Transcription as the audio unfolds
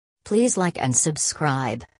Please like and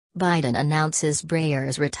subscribe. Biden announces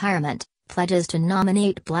Breyer's retirement, pledges to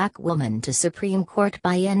nominate Black woman to Supreme Court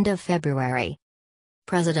by end of February.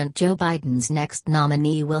 President Joe Biden's next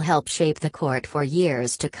nominee will help shape the court for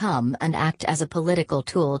years to come and act as a political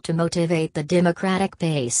tool to motivate the Democratic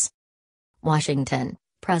base. Washington.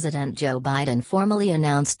 President Joe Biden formally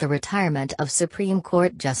announced the retirement of Supreme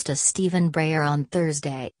Court Justice Stephen Breyer on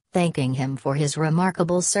Thursday, thanking him for his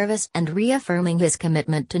remarkable service and reaffirming his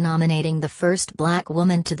commitment to nominating the first Black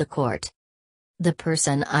woman to the court. "The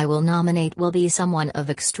person I will nominate will be someone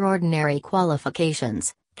of extraordinary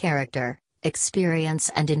qualifications, character,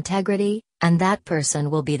 experience and integrity, and that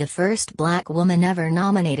person will be the first Black woman ever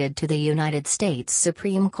nominated to the United States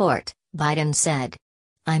Supreme Court," Biden said.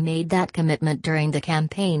 "I made that commitment during the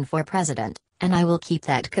campaign for president, and I will keep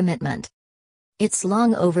that commitment. It's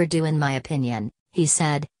long overdue in my opinion," he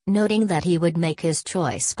said, noting that he would make his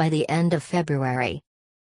choice by the end of February.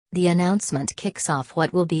 The announcement kicks off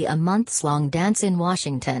what will be a months-long dance in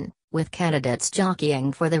Washington, with candidates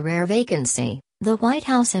jockeying for the rare vacancy, the White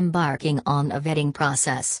House embarking on a vetting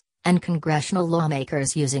process, and congressional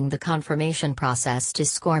lawmakers using the confirmation process to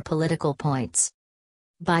score political points.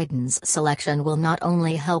 Biden's selection will not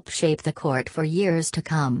only help shape the court for years to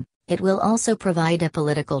come, it will also provide a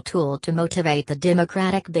political tool to motivate the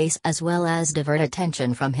Democratic base as well as divert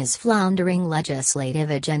attention from his floundering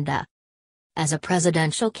legislative agenda. As a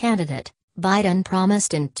presidential candidate, Biden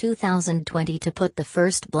promised in 2020 to put the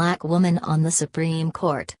first Black woman on the Supreme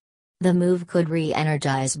Court. The move could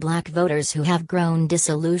re-energize Black voters who have grown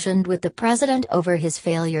disillusioned with the president over his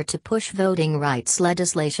failure to push voting rights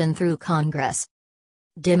legislation through Congress.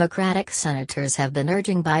 Democratic senators have been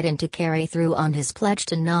urging Biden to carry through on his pledge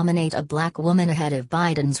to nominate a Black woman ahead of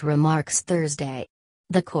Biden's remarks Thursday.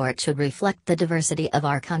 "The court should reflect the diversity of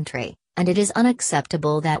our country, and it is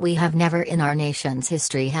unacceptable that we have never in our nation's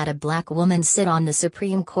history had a Black woman sit on the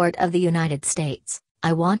Supreme Court of the United States.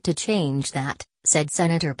 I want to change that," said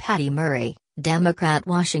Senator Patty Murray, Democrat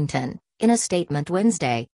Washington, in a statement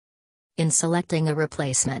Wednesday. In selecting a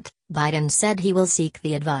replacement, Biden said he will seek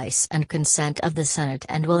the advice and consent of the Senate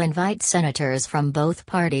and will invite senators from both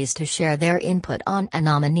parties to share their input on a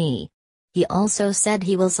nominee. He also said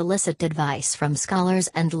he will solicit advice from scholars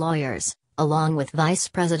and lawyers, along with Vice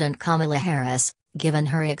President Kamala Harris, given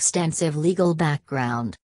her extensive legal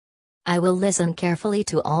background. "I will listen carefully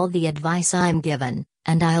to all the advice I'm given,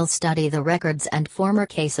 and I'll study the records and former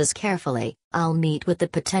cases carefully. I'll meet with the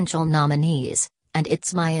potential nominees, and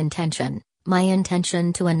it's my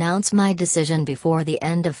intention to announce my decision before the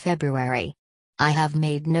end of February. I have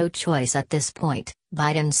made no choice at this point,"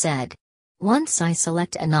 Biden said. "Once I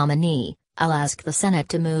select a nominee, I'll ask the Senate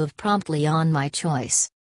to move promptly on my choice."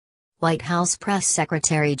 White House Press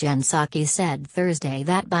Secretary Jen Psaki said Thursday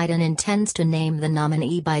that Biden intends to name the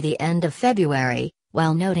nominee by the end of February,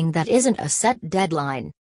 while noting that isn't a set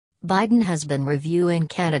deadline. "Biden has been reviewing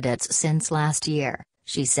candidates since last year,"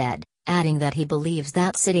 she said, adding that he believes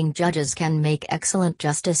that sitting judges can make excellent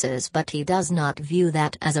justices but he does not view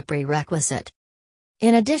that as a prerequisite.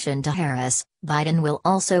 In addition to Harris, Biden will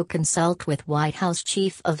also consult with White House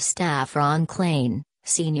Chief of Staff Ron Klain,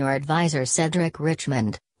 Senior Advisor Cedric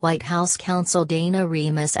Richmond, White House Counsel Dana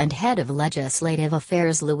Remus and Head of Legislative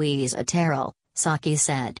Affairs Louise Otero, Psaki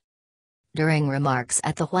said. During remarks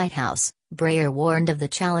at the White House, Breyer warned of the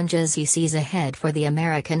challenges he sees ahead for the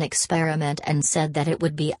American experiment and said that it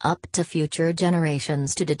would be up to future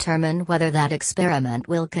generations to determine whether that experiment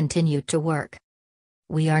will continue to work.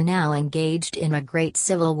 "We are now engaged in a great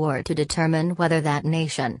civil war to determine whether that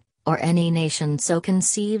nation, or any nation so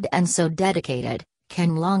conceived and so dedicated,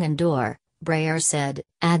 can long endure," Breyer said,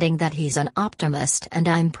 adding that he's an optimist and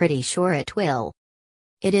 "I'm pretty sure it will."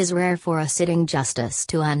 It is rare for a sitting justice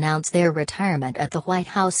to announce their retirement at the White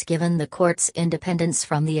House given the court's independence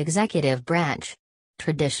from the executive branch.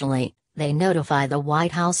 Traditionally, they notify the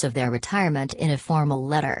White House of their retirement in a formal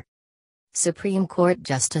letter. Supreme Court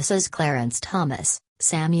Justices Clarence Thomas,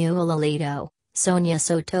 Samuel Alito, Sonia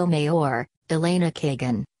Sotomayor, Elena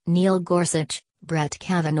Kagan, Neil Gorsuch, Brett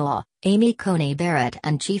Kavanaugh, Amy Coney Barrett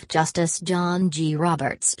and Chief Justice John G.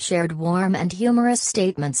 Roberts shared warm and humorous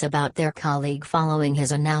statements about their colleague following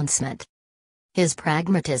his announcement. "His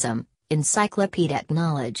pragmatism, encyclopedic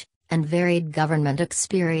knowledge, and varied government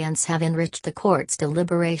experience have enriched the court's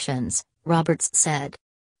deliberations," Roberts said.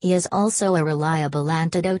 "He is also a reliable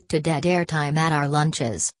antidote to dead airtime at our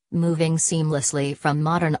lunches, moving seamlessly from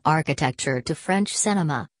modern architecture to French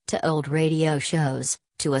cinema, to old radio shows,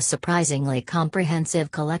 to a surprisingly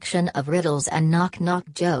comprehensive collection of riddles and knock-knock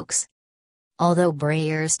jokes." Although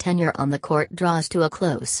Breyer's tenure on the court draws to a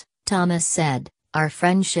close, Thomas said, Our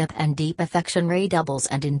friendship and deep affection redoubles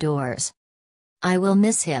and endures. I will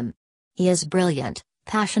miss him. He is brilliant,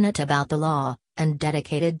 passionate about the law, and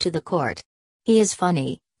dedicated to the court. He is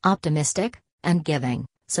funny, optimistic, and giving,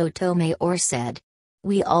 Sotomayor said.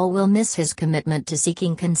 We all will miss his commitment to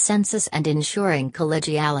seeking consensus and ensuring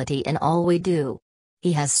collegiality in all we do.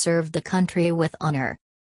 He has served the country with honor.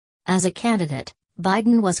 As a candidate,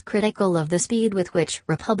 Biden was critical of the speed with which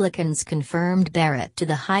Republicans confirmed Barrett to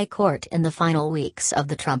the High Court in the final weeks of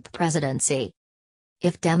the Trump presidency.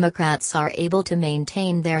 If Democrats are able to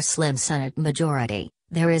maintain their slim Senate majority,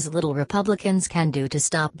 there is little Republicans can do to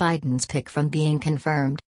stop Biden's pick from being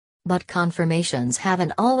confirmed. But confirmations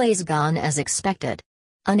haven't always gone as expected.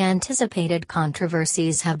 Unanticipated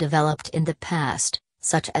controversies have developed in the past,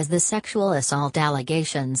 such as the sexual assault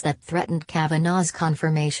allegations that threatened Kavanaugh's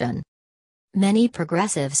confirmation. Many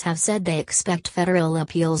progressives have said they expect federal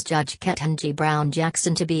appeals judge Ketanji Brown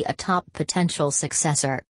Jackson to be a top potential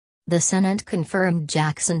successor. The Senate confirmed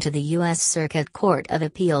Jackson to the U.S. Circuit Court of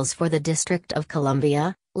Appeals for the District of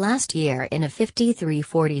Columbia last year in a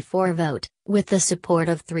 53-44 vote, with the support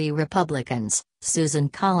of 3 Republicans, Susan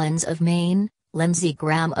Collins of Maine, Lindsey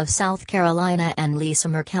Graham of South Carolina and Lisa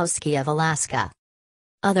Murkowski of Alaska.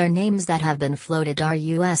 Other names that have been floated are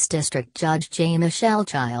U.S. District Judge J. Michelle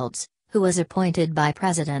Childs, who was appointed by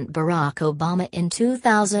President Barack Obama in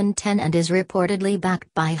 2010 and is reportedly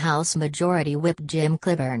backed by House Majority Whip Jim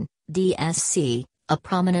Clyburn, DSC, a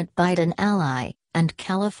prominent Biden ally, and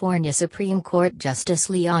California Supreme Court Justice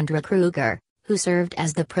Leondra Kruger, who served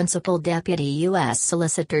as the principal deputy U.S.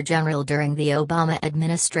 Solicitor General during the Obama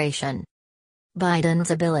administration.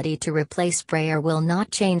 Biden's ability to replace Breyer will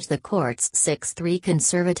not change the court's 6-3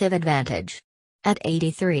 conservative advantage. At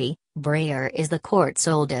 83, Breyer is the court's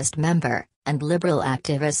oldest member, and liberal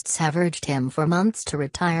activists have urged him for months to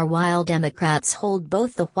retire while Democrats hold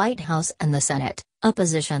both the White House and the Senate, a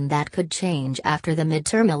position that could change after the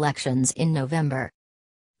midterm elections in November.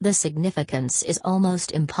 The significance is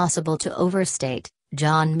almost impossible to overstate,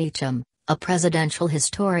 John Meacham, a presidential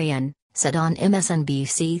historian, said on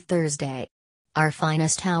MSNBC Thursday. Our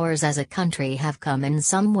finest hours as a country have come in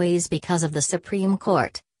some ways because of the Supreme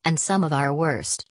Court, and some of our worst.